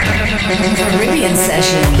Caribbean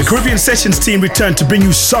Sessions. The Caribbean Sessions team return to bring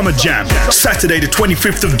you Summer Jam, Saturday the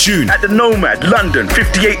 25th of June at the Nomad, London,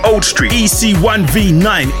 58 Old Street,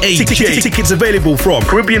 EC1V9AJ. Tickets available from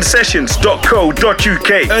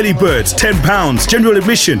caribbeansessions.co.uk. Early birds £10, general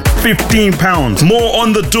admission £15. More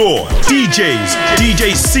on the door. DJs,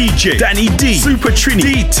 DJ CJ, Danny D, Super Trini,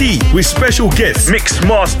 DT with special guests, Mix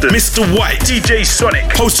Master, Mr. White, DJ Sonic.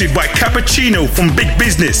 Hosted by Cappuccino from Big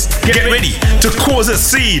Business. Get ready to cause a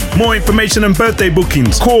scene. More information and birthday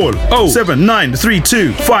bookings. Call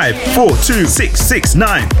 07932 542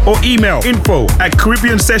 669 or email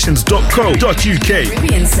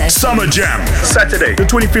info@caribbeansessions.co.uk. Summer Jam, Saturday the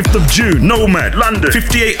 25th of June, Nomad, London,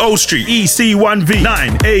 58 Old Street,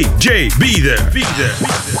 EC1V9AJ. Be there.